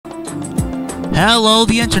Hello,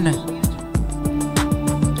 the internet.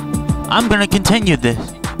 I'm gonna continue this.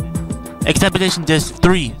 Expedition Disc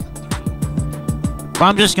 3. But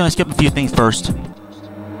I'm just gonna skip a few things first.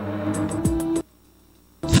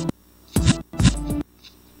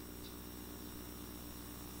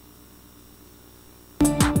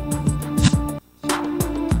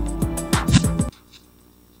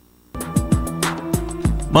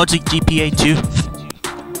 MotoGP 2,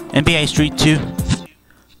 NBA Street 2,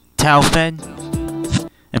 Tao Fed,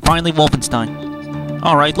 and finally Wolfenstein.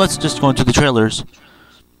 Alright, let's just go into the trailers.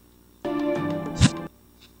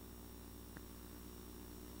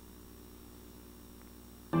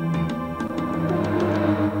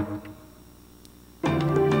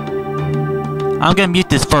 I'm gonna mute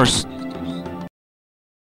this first.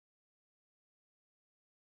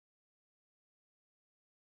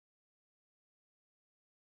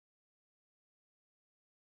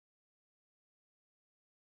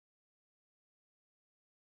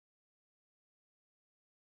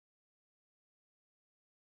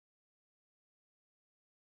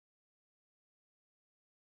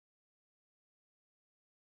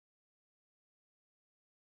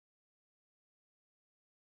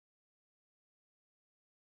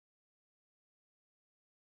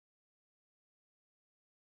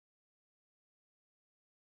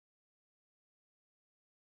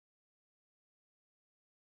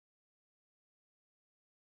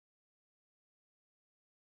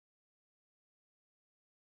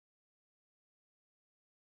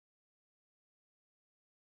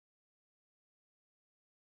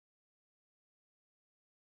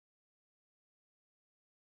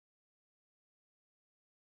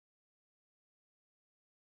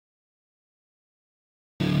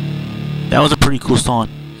 That was a pretty cool song.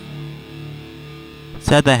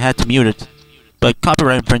 Sad that I had to mute it, but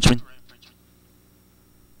copyright infringement.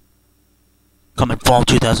 Coming fall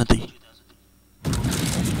 2003.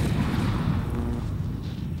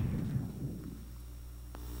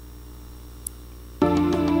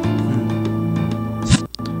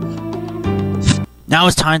 Now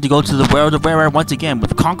it's time to go to the world of Rare once again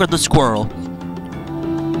with Conquer the Squirrel.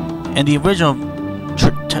 And the original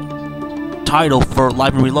title for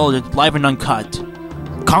Live and Reloaded, Live and Uncut.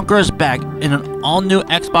 Conquer is back in an all-new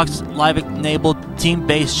Xbox Live-enabled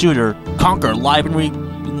team-based shooter, Conquer Live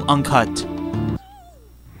and Uncut.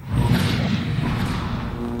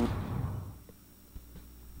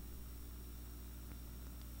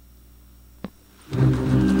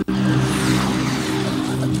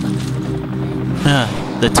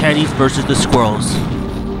 The Teddies versus the Squirrels.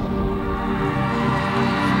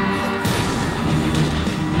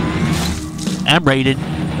 M-rated.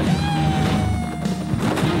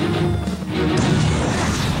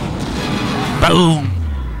 Boom!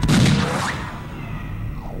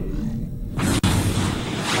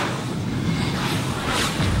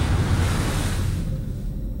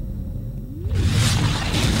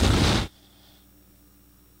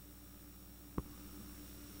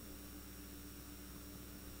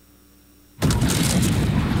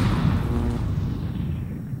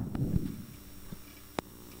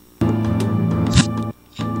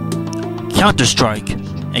 Counter-Strike.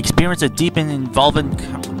 Experience a deep and involving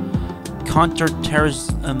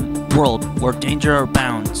counter-terrorism world where danger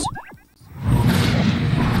abounds.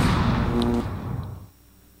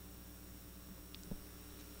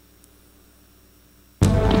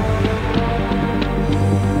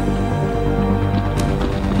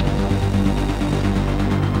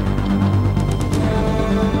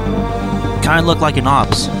 Kinda look like an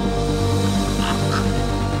ops.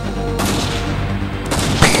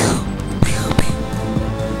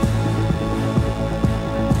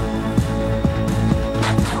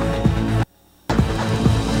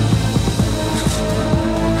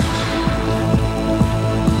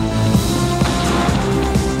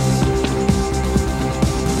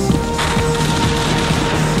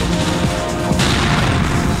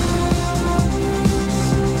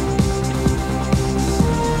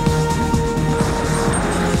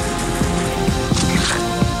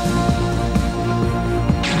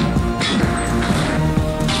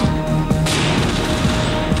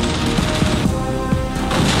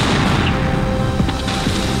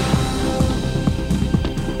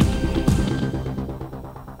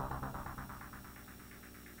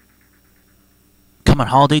 Come on,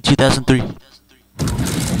 Holiday 2003.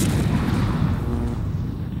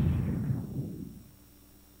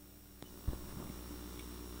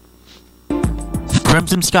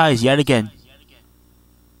 Crimson Skies yet again.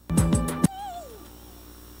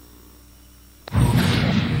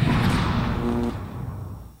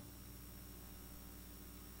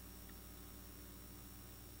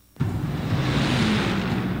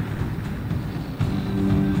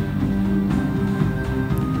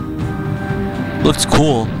 Looks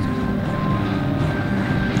cool.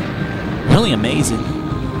 Really amazing.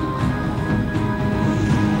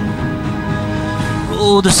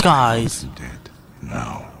 Rule the skies. Dead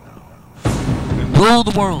now. Rule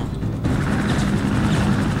the world.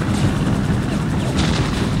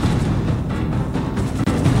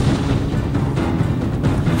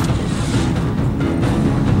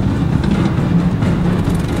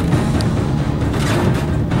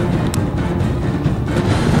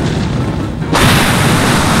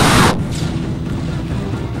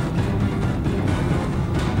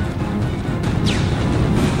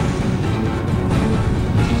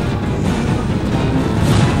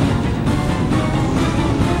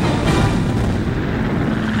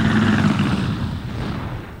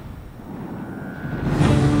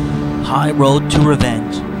 High road to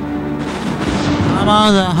revenge. I'm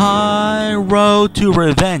on the high road to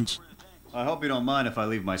revenge. I hope you don't mind if I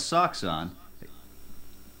leave my socks on.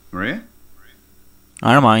 Maria?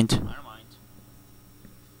 I don't mind.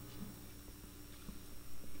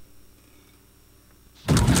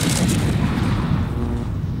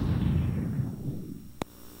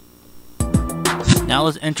 Now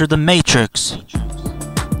let's enter the Matrix.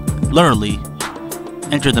 Literally,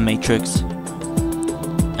 enter the Matrix.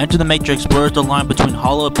 Enter the Matrix blurs the line between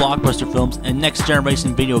Hollywood blockbuster films and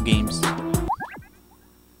next-generation video games.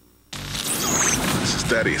 This is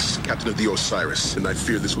Thaddeus, captain of the Osiris, and I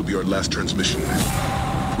fear this will be our last transmission.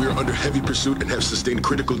 We are under heavy pursuit and have sustained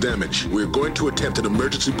critical damage. We are going to attempt an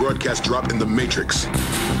emergency broadcast drop in the Matrix.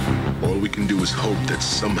 All we can do is hope that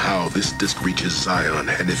somehow this disc reaches Zion,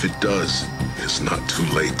 and if it does, it's not too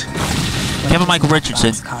late. Kevin Michael Richardson.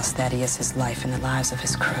 It's cost Thaddeus his life and the lives of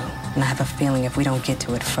his crew. And I have a feeling if we don't get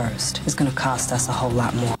to it first, it's gonna cost us a whole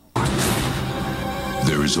lot more.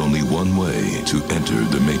 There is only one way to enter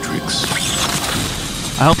the Matrix.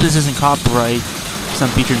 I hope this isn't copyright, some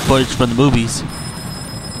featuring footage from the movies.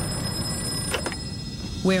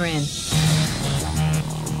 We're in.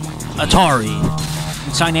 Atari.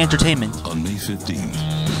 And Shine Entertainment. On May 15th.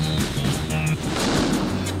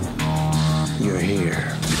 You're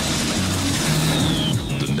here.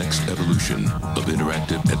 The next evolution of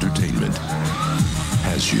interactive entertainment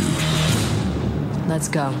has you. Let's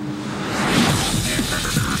go.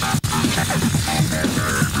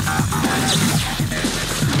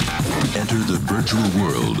 Enter the virtual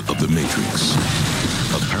world of the Matrix.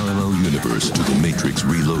 A parallel universe to the Matrix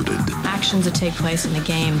Reloaded. Actions that take place in the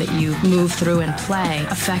game that you move through and play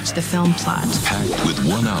affect the film plot. Packed with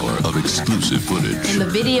 1 hour of exclusive footage. In the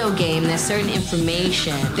video game, there's certain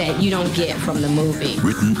information that you don't get from the movie.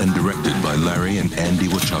 Written and directed by Larry and Andy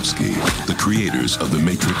Wachowski, the creators of the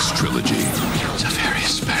Matrix trilogy. It's a very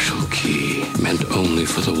special key, meant only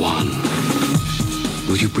for the one.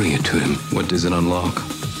 Will you bring it to him? What does it unlock?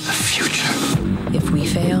 The future. If we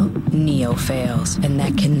fail, Neo fails. And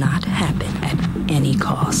that cannot happen at any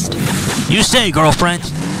cost. You say, girlfriend.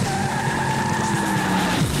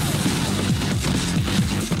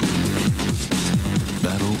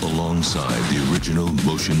 Battle alongside the original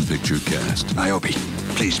motion picture cast. Niobe,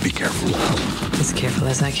 please be careful. As careful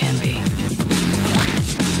as I can be.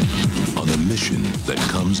 On a mission that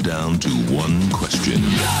comes down to one question.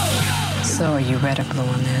 So are you reticle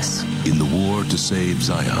on this? In the war to save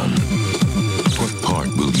Zion, what part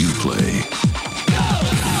will you play?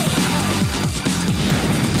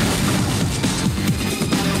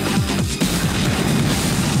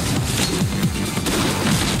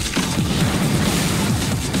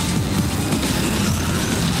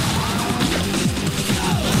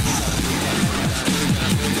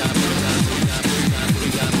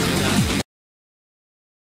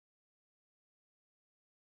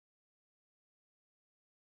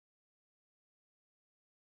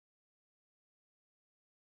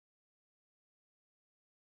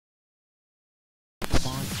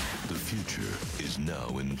 The future is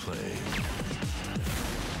now in play.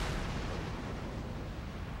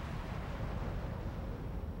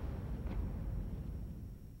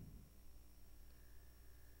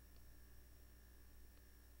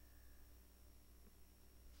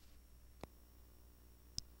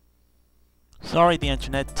 Sorry, the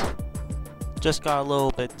internet. Just got a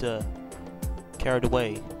little bit carried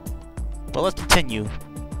away. But let's continue.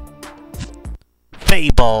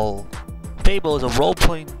 Fable. Fable is a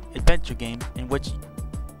role-playing adventure game in which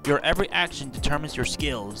your every action determines your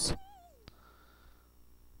skills.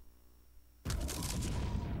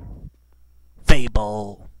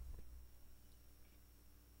 Fable.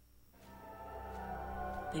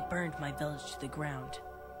 They burned my village to the ground,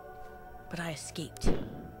 but I escaped.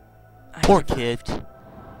 Poor kid.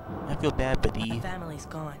 I feel bad, buddy. My family's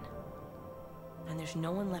gone, and there's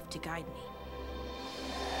no one left to guide me.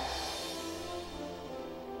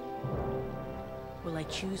 Will I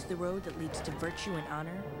choose the road that leads to virtue and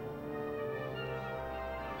honor?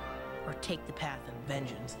 Or take the path of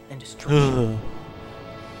vengeance and destruction?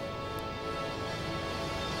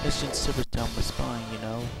 Mission Silver's down my spine, you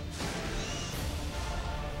know.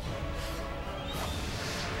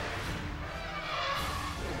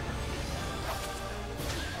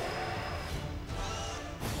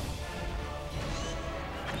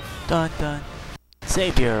 Dun dun.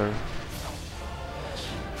 Savior.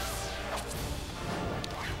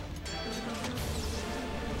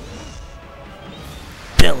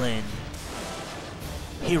 Villain.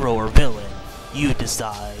 Hero or villain, you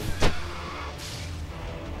decide.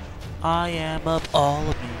 I am of all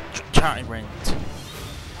of me, tyrant.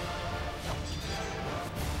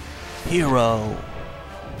 Hero.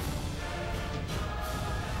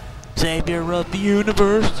 Savior of the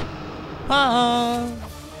universe. Ah.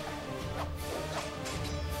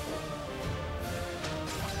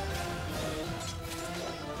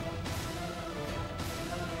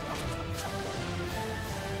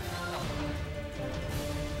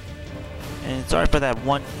 And sorry for that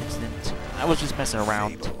one incident. I was just messing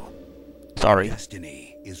around. Sorry.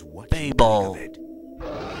 Destiny is what Fable. you make of it.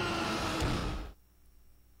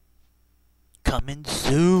 Coming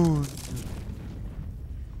soon.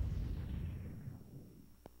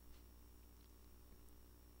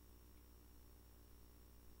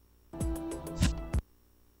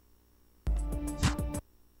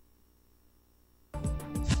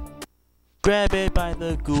 Grab it by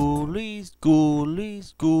the ghoulies,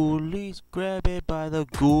 ghoulies, ghoulies. Grab it by the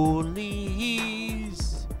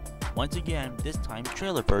ghoulies. Once again, this time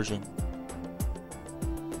trailer version.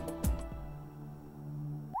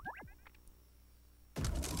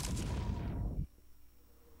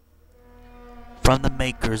 From the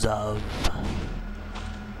makers of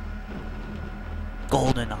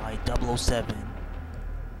GoldenEye 007,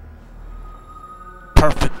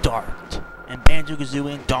 Perfect Dark, and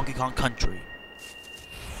Banjo-Kazooie and Donkey Kong Country.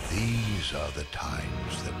 These are the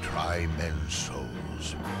times that try men's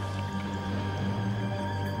souls.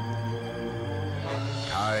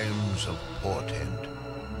 Times of portent.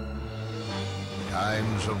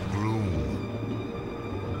 Times of gloom.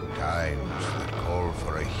 Times that call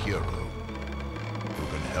for a hero who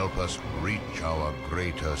can help us reach our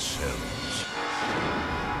greater selves.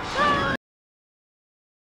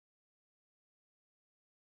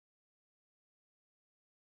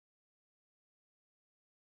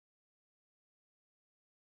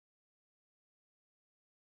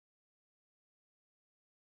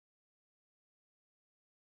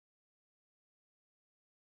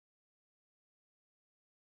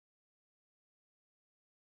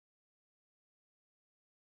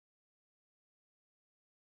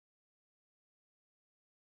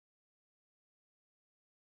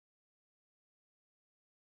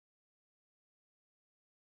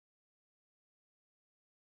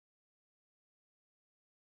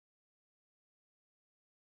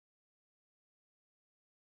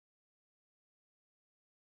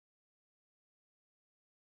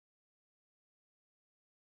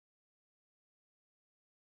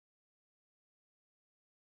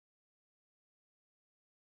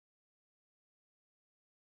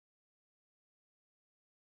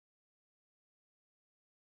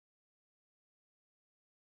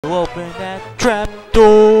 Open that trap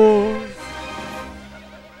door.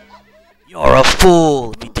 You're a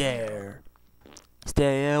fool if you dare.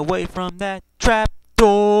 Stay away from that trap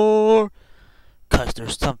door. 'Cause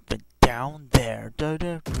there's something down there.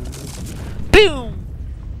 Boom!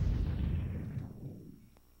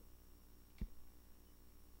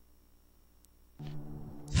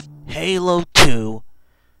 Halo 2.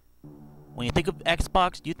 When you think of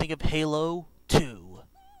Xbox, you think of Halo 2.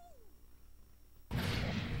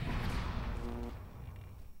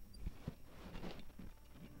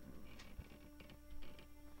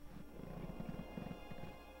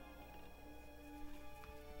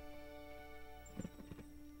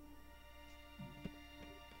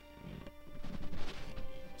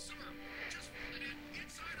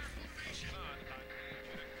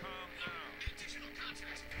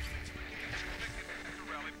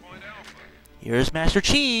 Here's Master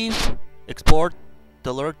Chief. Explore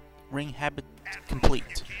the Lord Ring habit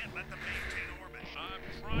complete.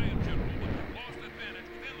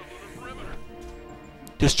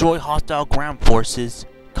 Destroy hostile ground forces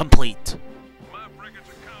complete.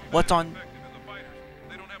 What's on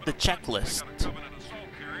the checklist?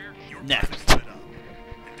 Next.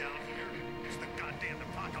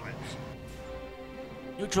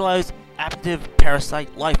 Neutralize active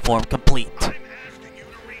parasite life form complete.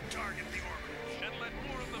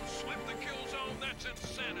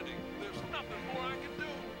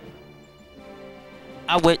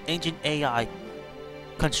 outwit ancient AI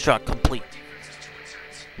construct complete.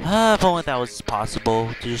 If only that was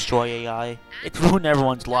possible to destroy AI. It's ruined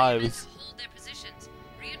everyone's lives. Hold their positions.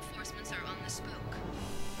 Reinforcements are on the spook.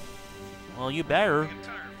 Well, you better. The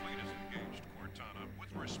entire fleet is engaged, Cortana.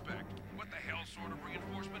 With respect, what the hell sort of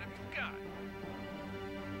reinforcement have you got?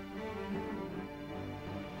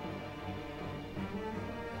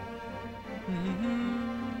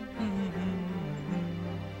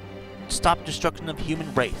 Stop destruction of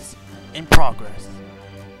human race. In progress.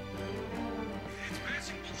 It's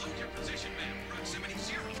passing below your position, ma'am. Proximity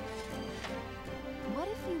 0. What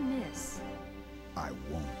if you miss? I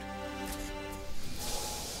won't.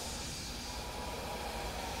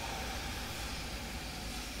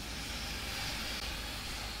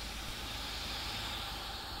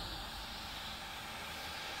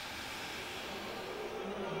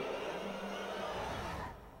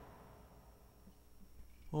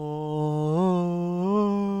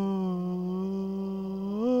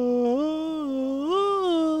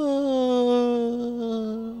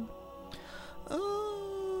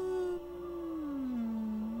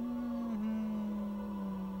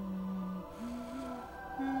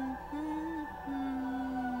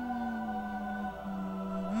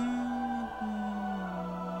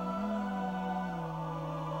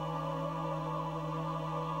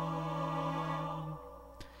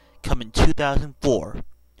 Come in 2004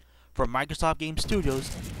 from Microsoft Game Studios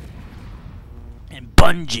and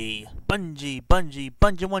Bungie. Bungie.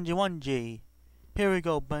 Here we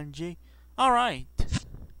go, Bungie. Alright.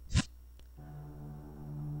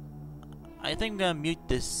 I think I'm gonna mute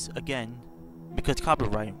this again because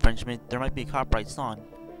copyright infringement. There might be a copyright song.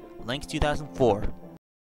 Links 2004.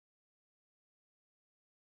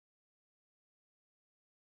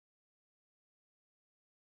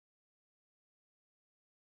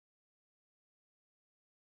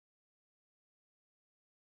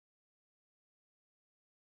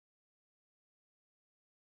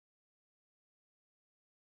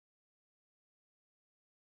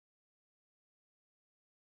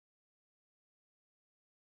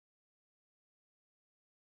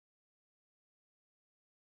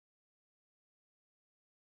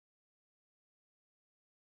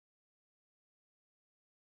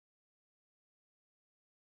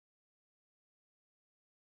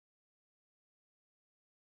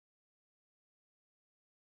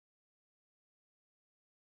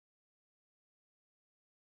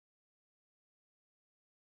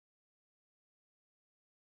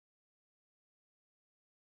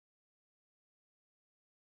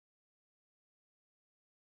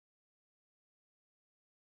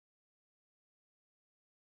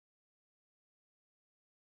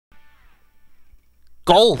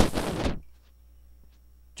 Golf!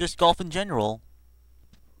 Just golf in general.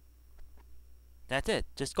 That's it,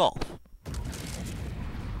 just golf.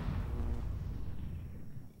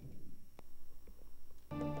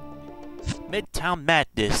 Midtown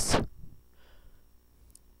Madness.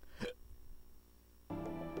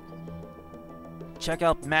 Check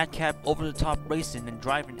out Madcap over-the-top racing and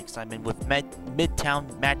driving excitement with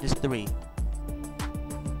Midtown Madness 3.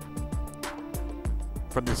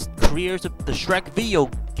 From the creators of the Shrek video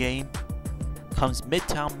game comes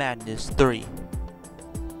Midtown Madness 3.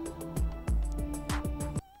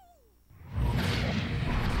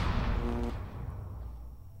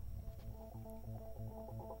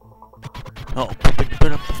 Oh,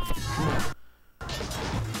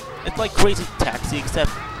 it's like Crazy Taxi,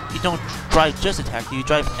 except you don't drive just a taxi, you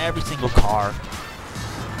drive every single car.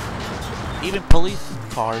 Even police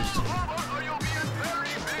cars.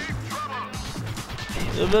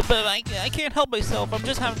 But I can't help myself. I'm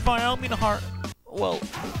just having fun. I don't mean to harm. Well,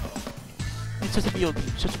 it's just a video game.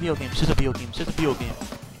 It's just a video game. It's just a video game. It's just a video game.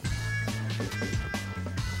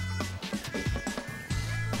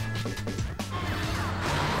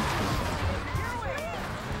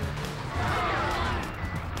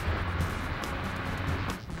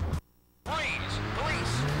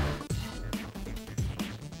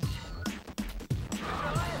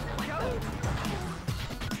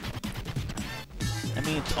 I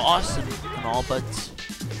mean, it's awesome and all, but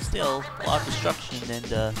still, a lot of destruction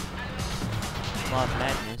and a lot of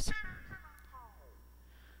madness.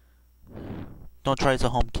 Don't try this at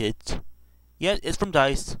home, kids. Yeah, it's from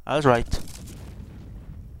DICE. I was right.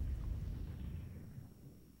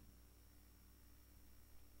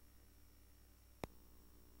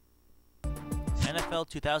 NFL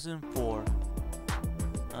 2004.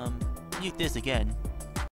 Mute this again.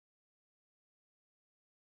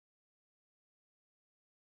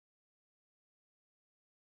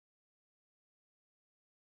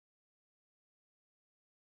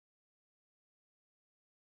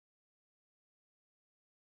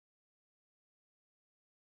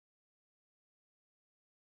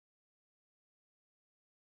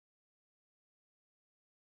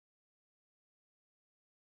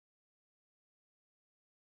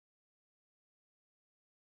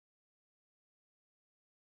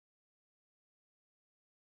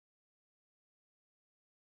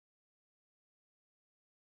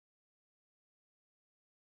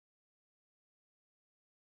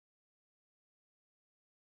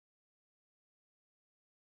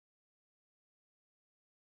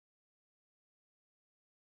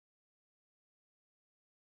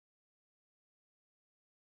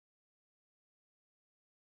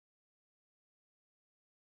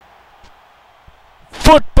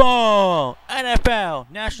 Football!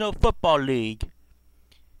 NFL, National Football League.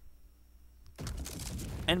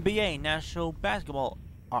 NBA, National Basketball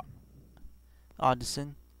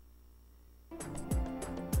Audition.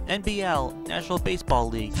 NBL, National Baseball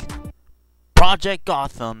League. Project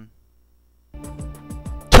Gotham.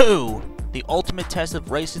 2. The ultimate test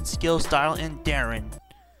of racing skill, style, and daring.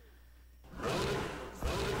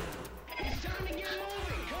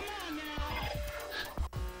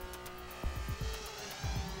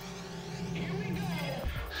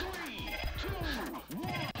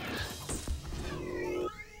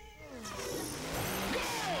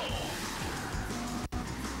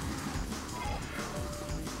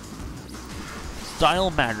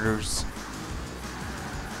 Style matters.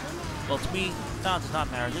 Well, to me, style does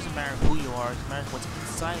not matter. It doesn't matter who you are. It matters what's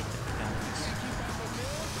inside that counts.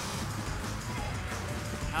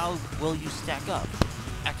 How will you stack up?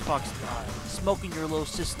 Xbox Live. Smoking your little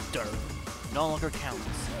sister no longer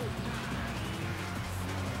counts.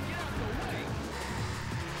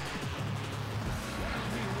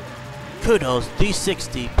 Kudos,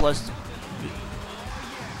 D60 plus...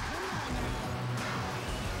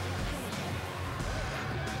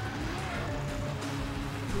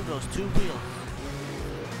 Kudos, 2 wheels.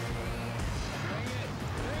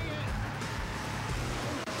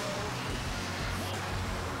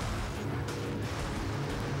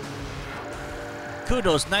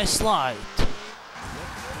 Kudos, nice slide.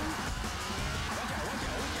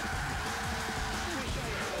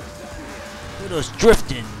 Kudos,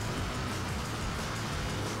 drifting.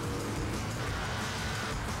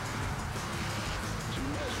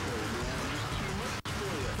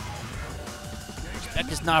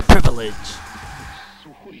 Respect is not a privilege.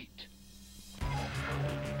 Sweet.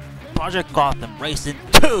 Project Gotham Racing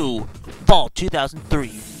 2, Fall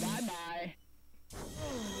 2003.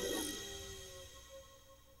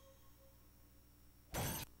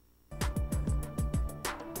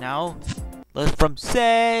 Now, let's from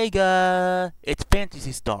Sega. It's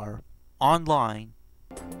Phantasy Star Online.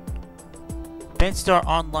 Phantasy Star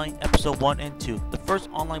Online Episode 1 and 2, the first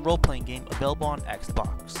online role-playing game available on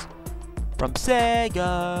Xbox. From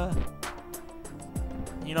Sega.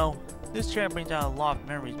 You know, this trailer brings out a lot of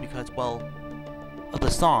memories because, well, of the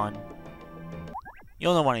song.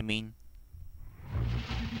 You'll know what I mean.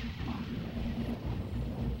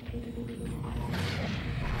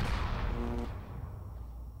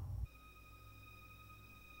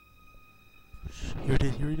 Here it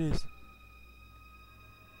is, here it is.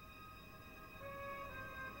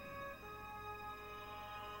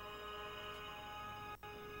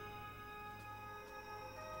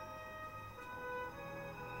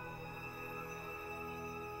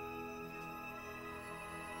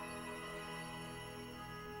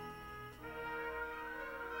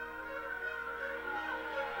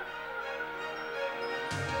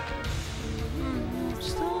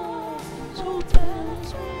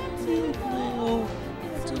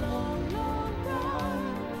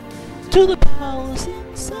 To the palace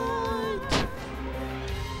inside,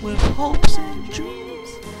 with hopes and dreams,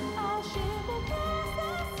 I'll ship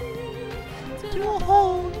across the sea to a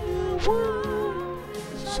whole new world,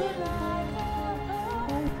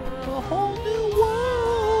 a whole new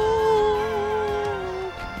world.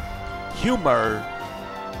 Humor.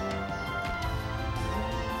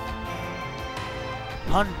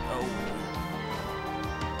 Hundo.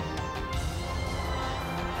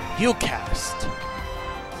 Ucast.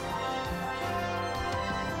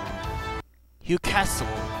 Hugh Castle,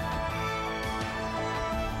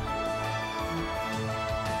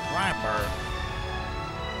 Reimer,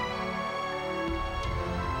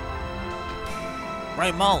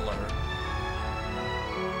 Ray Muller,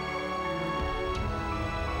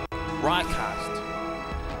 Rockcast,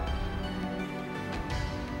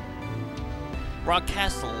 Rock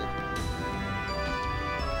Castle,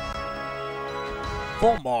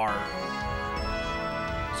 Fomar.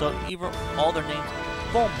 So either all their names,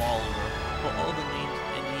 Fomar. For all the names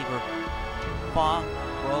in either Fa,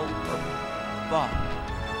 Ro, or Fa.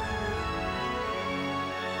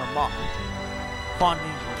 Or Ma. Fa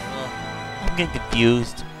names, I'm getting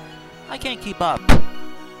confused. I can't keep up.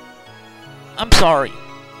 I'm sorry.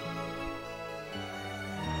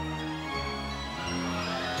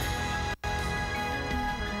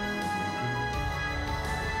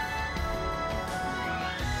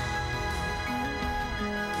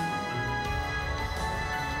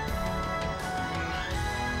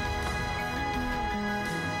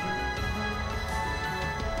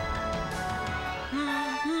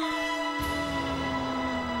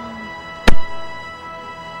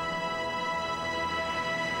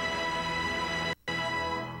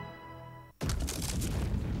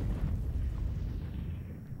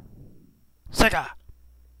 Sega!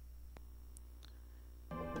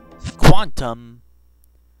 Quantum.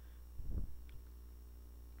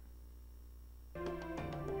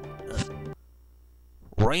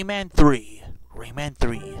 Rayman 3. Rayman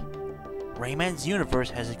 3. Rayman's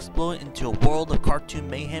universe has exploded into a world of cartoon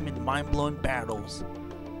mayhem and mind-blowing battles.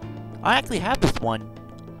 I actually have this one.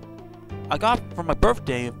 I got it for my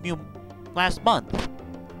birthday last month.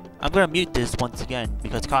 I'm gonna mute this once again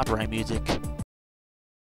because copyright music.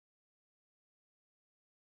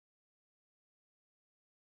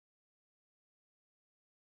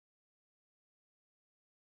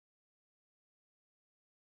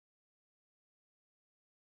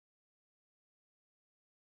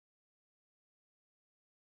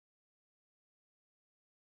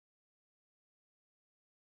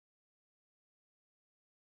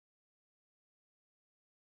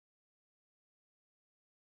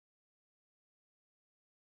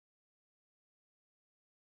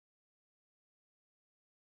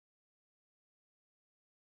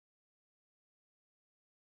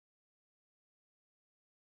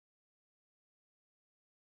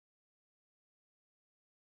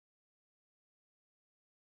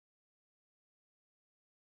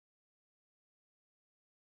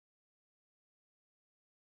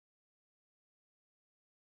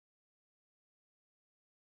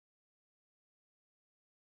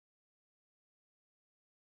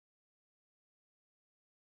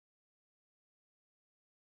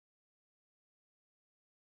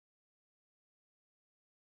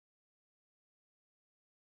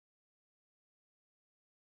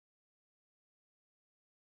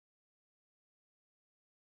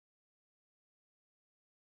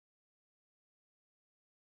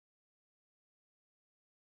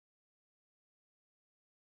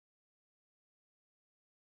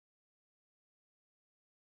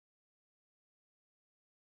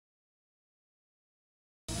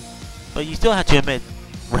 But you still have to admit,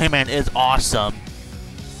 Rayman is awesome.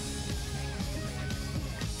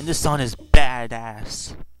 And this song is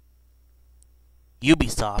badass.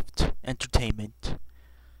 Ubisoft Entertainment.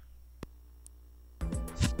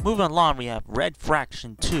 Moving along, we have Red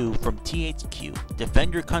Faction 2 from THQ.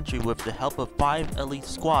 Defend your country with the help of 5 elite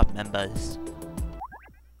squad members.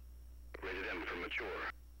 Rated M for mature.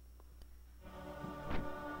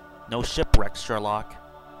 No shipwrecks, Sherlock.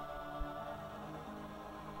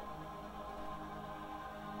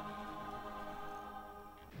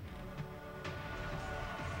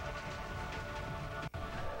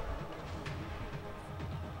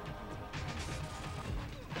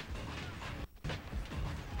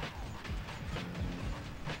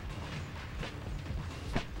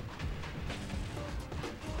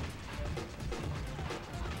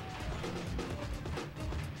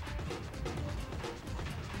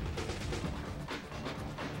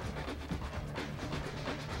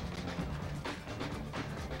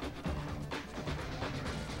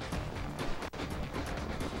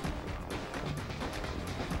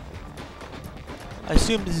 I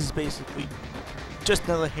assume this is basically just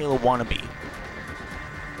another Halo wannabe.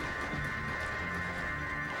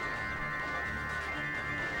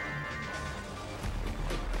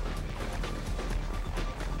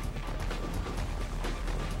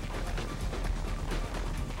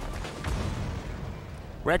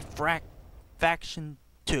 Red Faction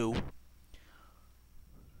 2.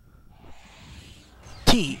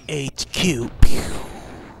 THQ.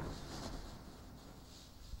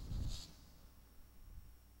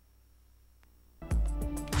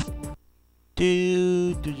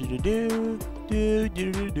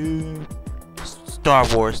 Star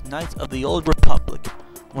Wars Knights of the Old Republic,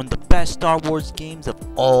 one of the best Star Wars games of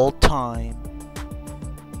all time.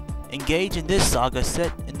 Engage in this saga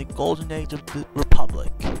set in the golden age of the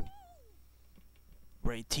Republic.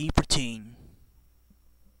 Rated T for teen.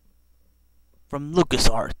 From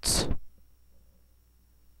LucasArts.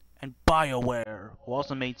 And BioWare, who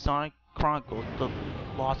also made Sonic Chronicles: The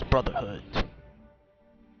Lost Brotherhood.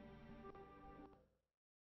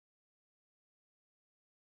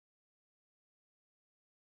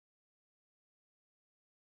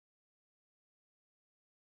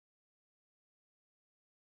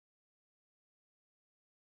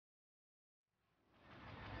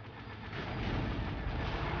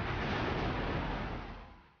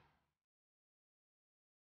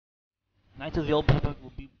 Knights of the Old Republic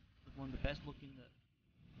will be one of the best looking.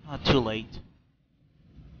 Not too late.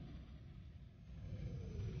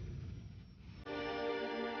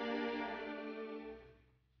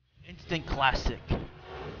 Instant classic.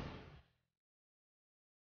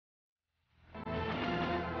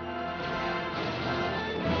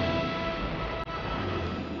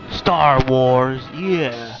 Star Wars,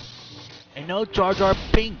 yeah. And no Jar Jar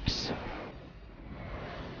Binks.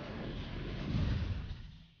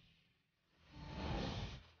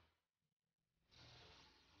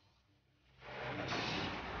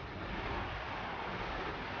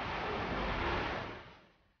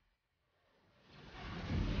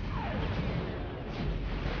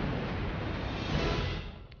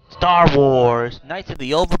 Star Wars Knights of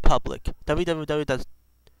the Old Republic. www.com.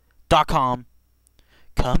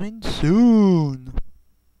 Coming soon.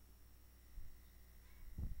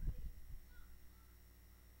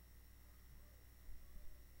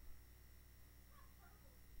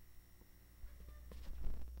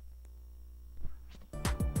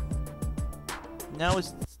 Now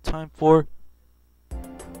it's time for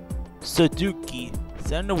Sudoku.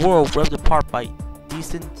 Set in a world ripped apart by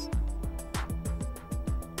decent.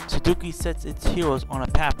 Sudoku sets its heroes on a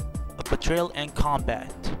path of betrayal and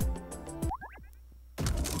combat.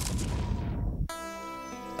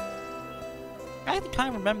 I kind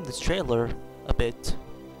of remember this trailer a bit.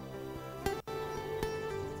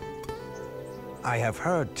 I have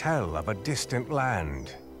heard tell of a distant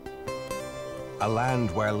land. A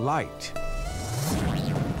land where light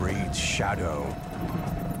breeds shadow.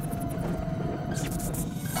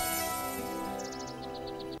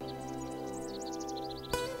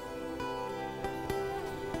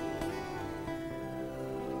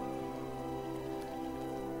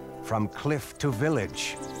 From cliff to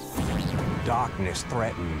village, darkness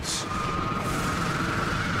threatens.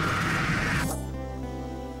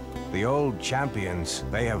 The old champions,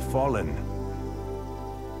 they have fallen.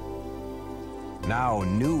 Now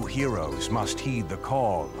new heroes must heed the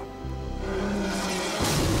call.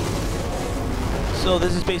 So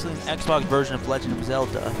this is basically an Xbox version of Legend of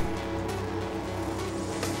Zelda.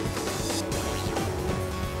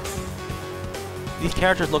 These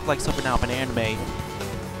characters look like something out of an anime.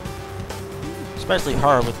 Especially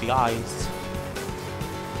her with the eyes.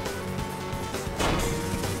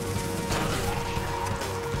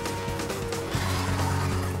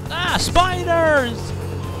 Ah, spiders!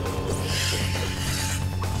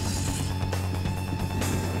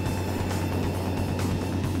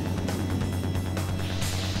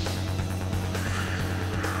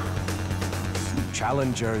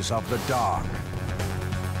 Challengers of the dark.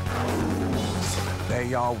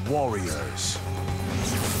 They are warriors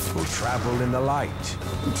who travel in the light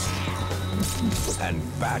and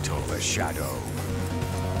battle the shadow.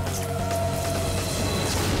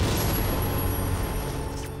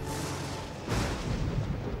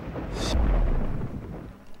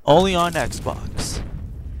 Only on Xbox.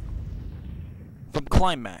 From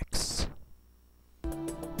Climax.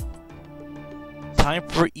 Time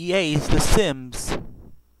for EA's The Sims.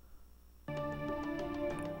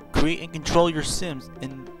 Create and control your Sims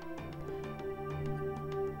in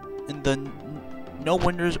the no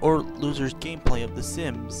winners or losers gameplay of The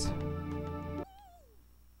Sims.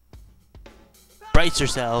 Brace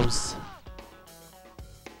yourselves.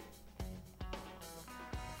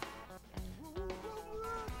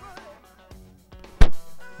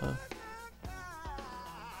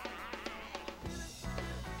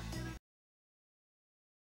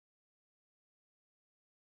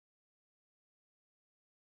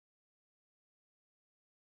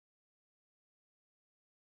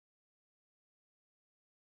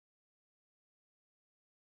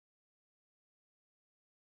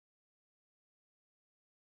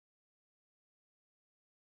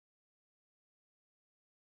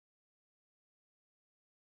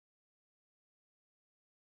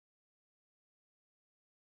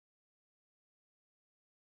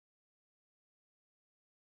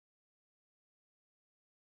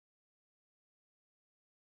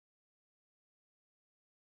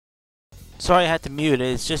 Sorry I had to mute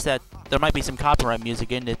it, it's just that there might be some copyright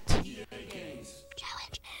music in it.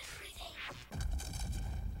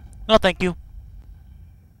 No, thank you.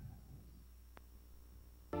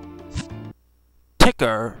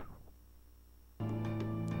 Ticker.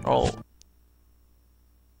 Oh.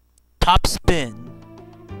 Top Spin.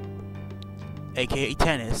 AKA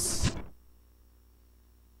Tennis.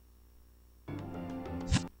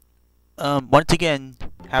 Once again,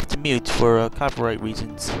 have to mute for copyright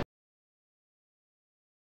reasons.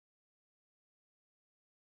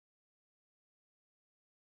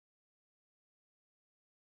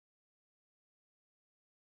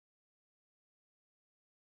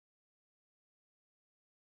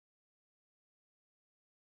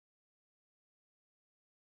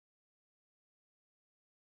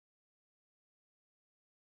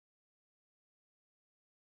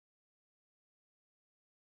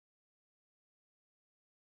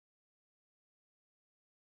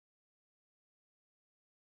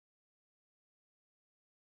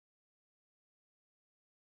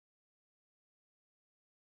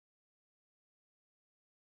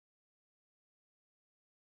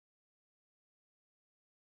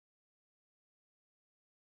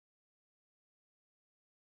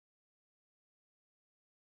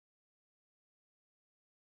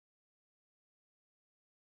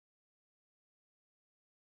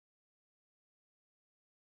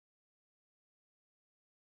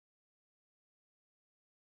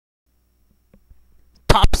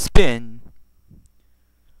 top spin.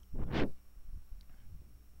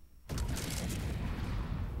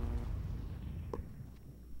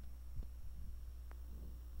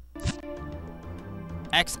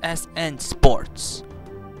 XSN Sports.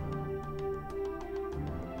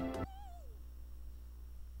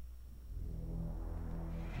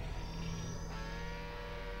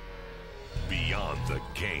 Beyond the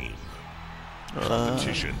game.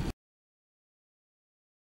 Competition.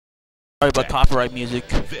 Sorry about copyright music.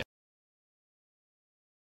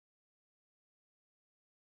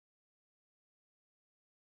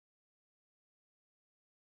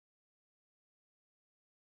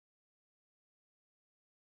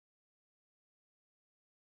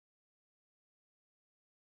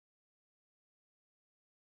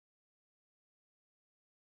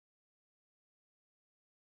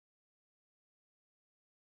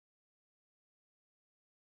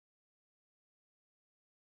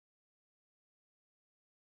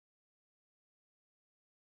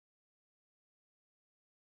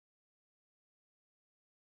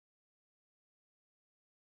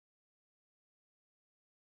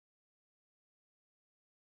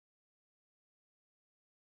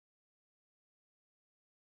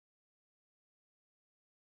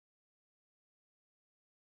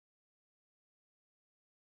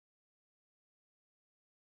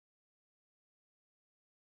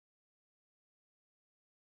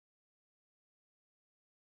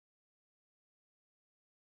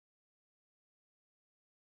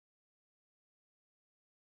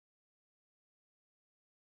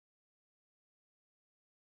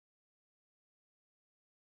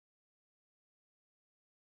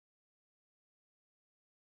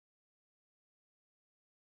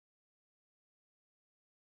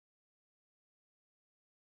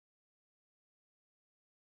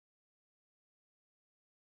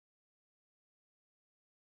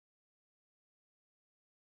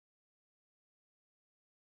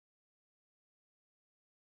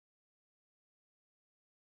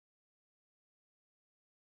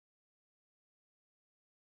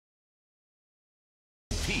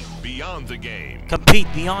 Beyond the game. Compete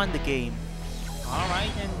beyond the game. Alright,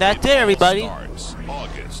 and that's it, everybody. Starts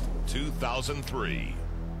August 2003.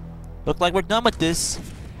 Look like we're done with this.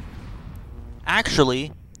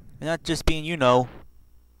 Actually, not just being, you know,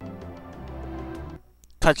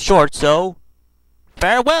 cut short, so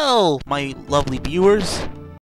farewell, my lovely viewers.